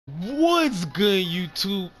What's good,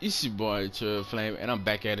 YouTube? It's your boy Trevor Flame, and I'm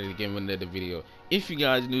back at it again with another video. If you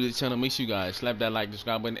guys new to the channel, make sure you guys slap that like,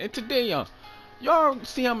 subscribe button. And today, y'all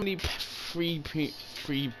see how many free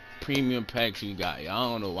premium packs we got. Y'all,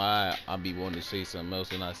 I don't know why I be wanting to say something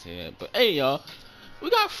else when I say it, but hey, y'all, we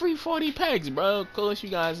got free 40 packs, bro. Of course, you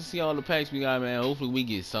guys can see all the packs we got, man. Hopefully, we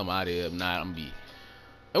get some out of it. If not, and we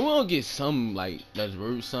don't get some like that's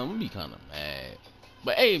worth something. We be kind of mad.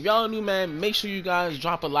 But hey, if y'all new, man, make sure you guys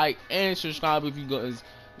drop a like and subscribe if you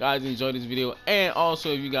guys enjoy this video. And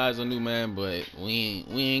also if you guys are new, man, but we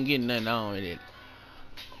ain't getting nothing on it.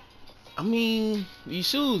 I mean, these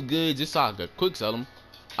shoes good, just so I could quick sell them.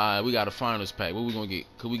 Alright, we got a finals pack. What we gonna get?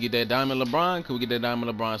 Could we get that diamond LeBron? Could we get that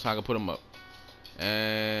diamond LeBron so I can put them up?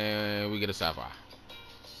 And we get a sapphire.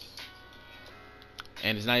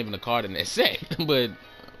 And it's not even a card in that set, but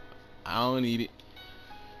I don't need it.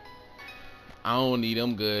 I don't need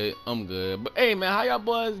them. I'm good. But hey, man, how y'all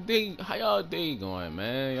boys day? How y'all day going,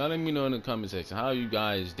 man? Y'all let me know in the comment section. How you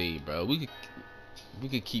guys day, bro? We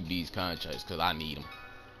could keep these contracts cause I need them.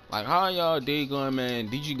 Like, how y'all day going, man?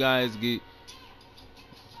 Did you guys get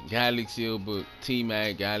Galaxy Hilbert,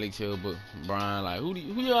 T-Mac, Galaxy Hilbert, Brian? Like, who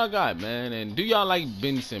y'all got, man? And do y'all like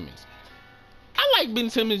Ben Simmons? I like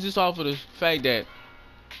Ben Simmons just off of the fact that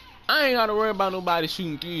I ain't gotta worry about nobody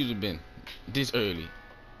shooting threes with Ben this early.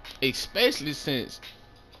 Especially since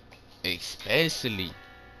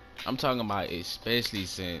I'm talking about especially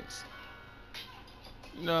since,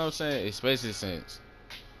 you know what I'm saying, especially since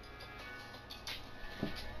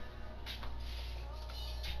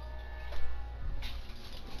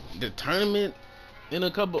the tournament in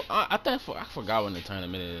a couple, I forgot when the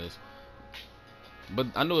tournament is, but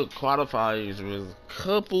I know the qualifiers was a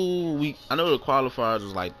couple weeks. I know the qualifiers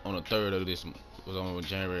was like on the 3rd of this, was on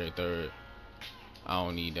January 3rd. I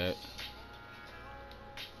don't need that.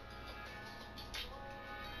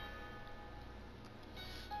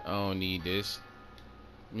 I don't need this.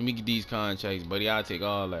 Let me get these contracts, buddy. I'll take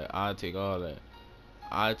all that. I'll take all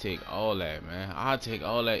that, man. I'll take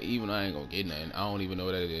all that, even though I ain't gonna get nothing. I don't even know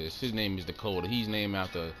what that is. His name is Dakota. He's named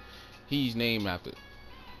after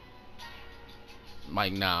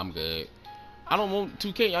Mike. Nah, I'm good. I don't want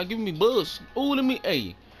 2K. Y'all giving me buzz. Ooh,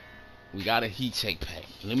 hey, we got a heat check pack.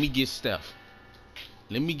 Let me get Steph.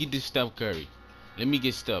 Let me get this Steph Curry. Let me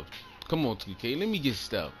get Steph. Come on, 2K. Let me get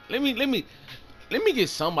Steph. Let me get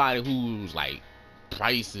somebody who's like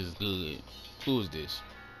price is good. Who's this?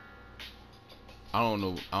 I don't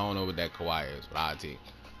know what that Kawhi is, but I take.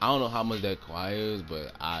 I don't know how much that Kawhi is,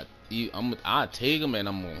 but I take him, and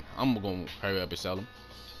I'm gonna hurry up and sell him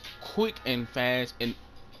quick and fast and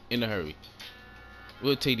in a hurry.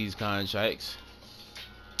 We'll take these contracts.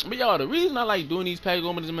 But y'all, the reason I like doing these pack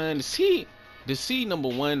openings, man, to see number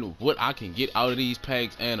one what I can get out of these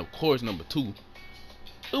packs, and of course number two,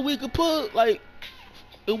 if we could put like,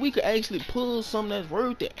 if we could actually pull something that's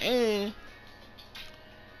worth it and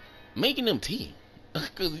making them tea.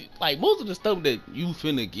 Cause like most of the stuff that you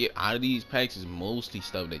finna get out of these packs is mostly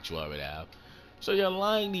stuff that you already have. So you're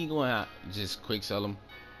likely gonna just quick sell them.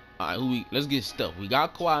 Alright, let's get stuff. We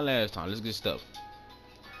got Kawhi last time. Let's get stuff.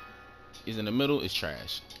 Is in the middle, it's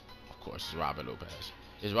trash. Of course, it's Robin Lopez.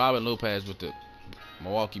 It's Robin Lopez with the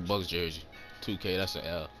Milwaukee Bucks jersey. 2K, that's an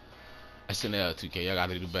L. That's an L, 2K. Y'all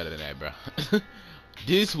gotta do better than that, bro.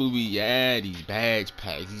 This will be, yeah, these badge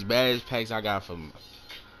packs. These badge packs I got from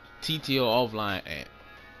TTO offline and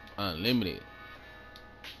unlimited.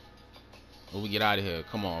 When we get out of here,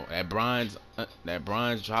 come on. That Brian's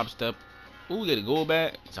drop step. Ooh, we gotta go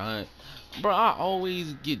back. Giant. Bro, I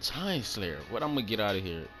always get Giant Slayer. What I'm gonna get out of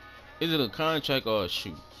here? Is it a contract or a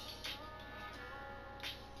shoe?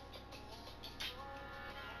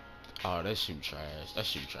 Oh, that shoe trash. That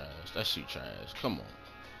shoe trash. That shoe trash. Come on.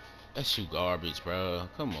 That shoe garbage, bro.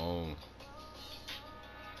 Come on.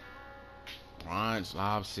 Bronze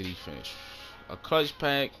Lob City finish. A clutch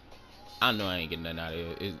pack. I know I ain't getting nothing out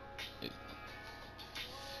of it.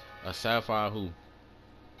 A Sapphire who?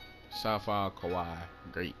 Sapphire Kawhi.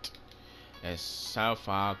 Great. And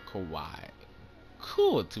Sapphire Kawhi.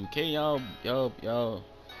 Cool, 2K. Y'all.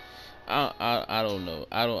 I don't know.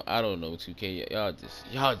 I don't know, 2K. Y'all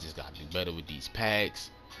just gotta do better with these packs.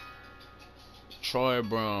 Troy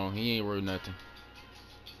Brown, he ain't worth nothing.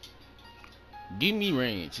 Give me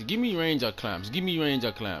range. Give me range or clamps. Give me range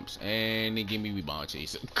or clamps. And then give me rebound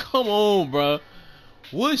chaser. Come on, bro.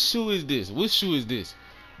 What shoe is this? What shoe is this?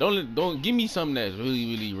 Don't give me something that's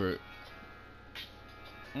really worth.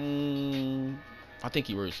 I think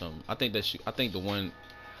he worth something. I think that shoe. I think the ones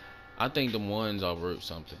are worth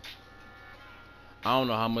something. I don't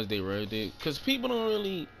know how much they worth it, cause people don't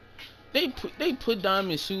really. They put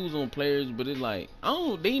diamond shoes on players, but it's like I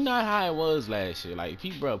don't. They not how it was last year. Like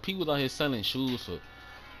people out here selling shoes for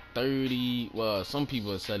 30. Well, some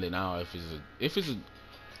people are selling now if it's a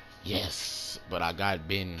yes. But I got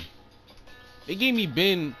Ben. They gave me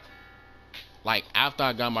Ben like after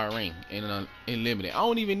I got my ring in limited. I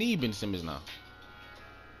don't even need Ben Simmons now.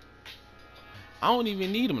 I don't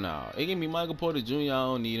even need him now. They gave me Michael Porter Jr. I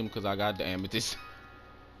don't need him because I got the amethyst.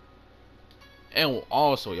 And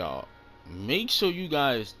also, y'all, make sure you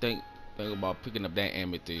guys think about picking up that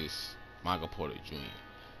amethyst Michael Porter Jr.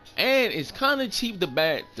 And it's kind of cheap to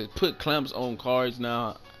put clamps on cards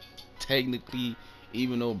now. Technically,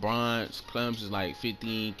 even though bronze clamps is like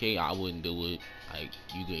 15K, I wouldn't do it. Like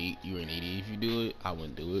you're an idiot if you do it. I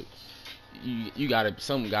wouldn't do it.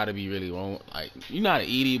 Something gotta be really wrong. Like you're not an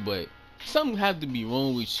idiot, but something have to be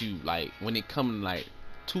wrong with you. Like when it comes to like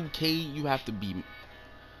 2K, you have to be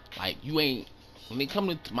like you ain't. When it come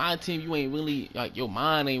to my team, you ain't really like your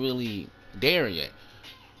mind ain't really there yet.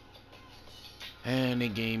 And they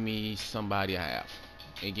gave me somebody I have.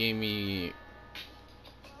 They gave me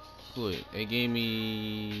They gave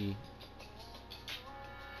me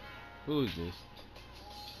who is this?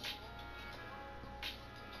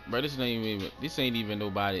 Bro, this ain't even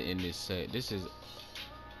nobody in this set. This is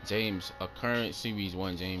James, a current Series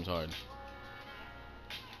 1 James Harden.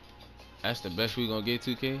 That's the best we gonna get,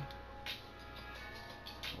 2K?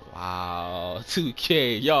 Wow,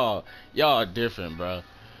 2K, y'all different, bro.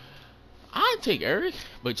 I take Eric,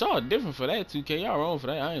 but y'all different for that, 2K. Y'all wrong for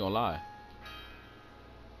that. I ain't gonna lie.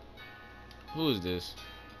 Who is this?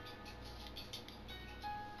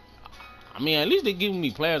 I mean, at least they giving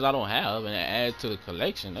me players I don't have and add to the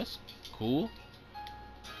collection. That's cool.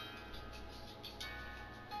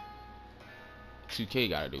 2K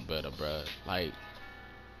gotta do better, bro. Like,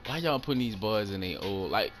 why y'all putting these boys in they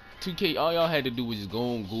old? Like, 2K, all y'all had to do was just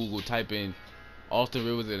go on Google, type in Austin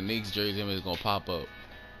Rivers and the Knicks jersey, and it's gonna pop up.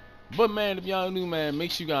 But man, if y'all new, man,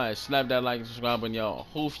 make sure you guys slap that like and subscribe button, y'all.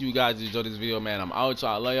 Hope you guys enjoyed this video, man. I'm out,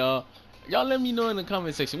 y'all. I love y'all. Y'all let me know in the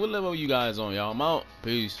comment section what level you guys on, y'all. I'm out.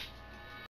 Peace.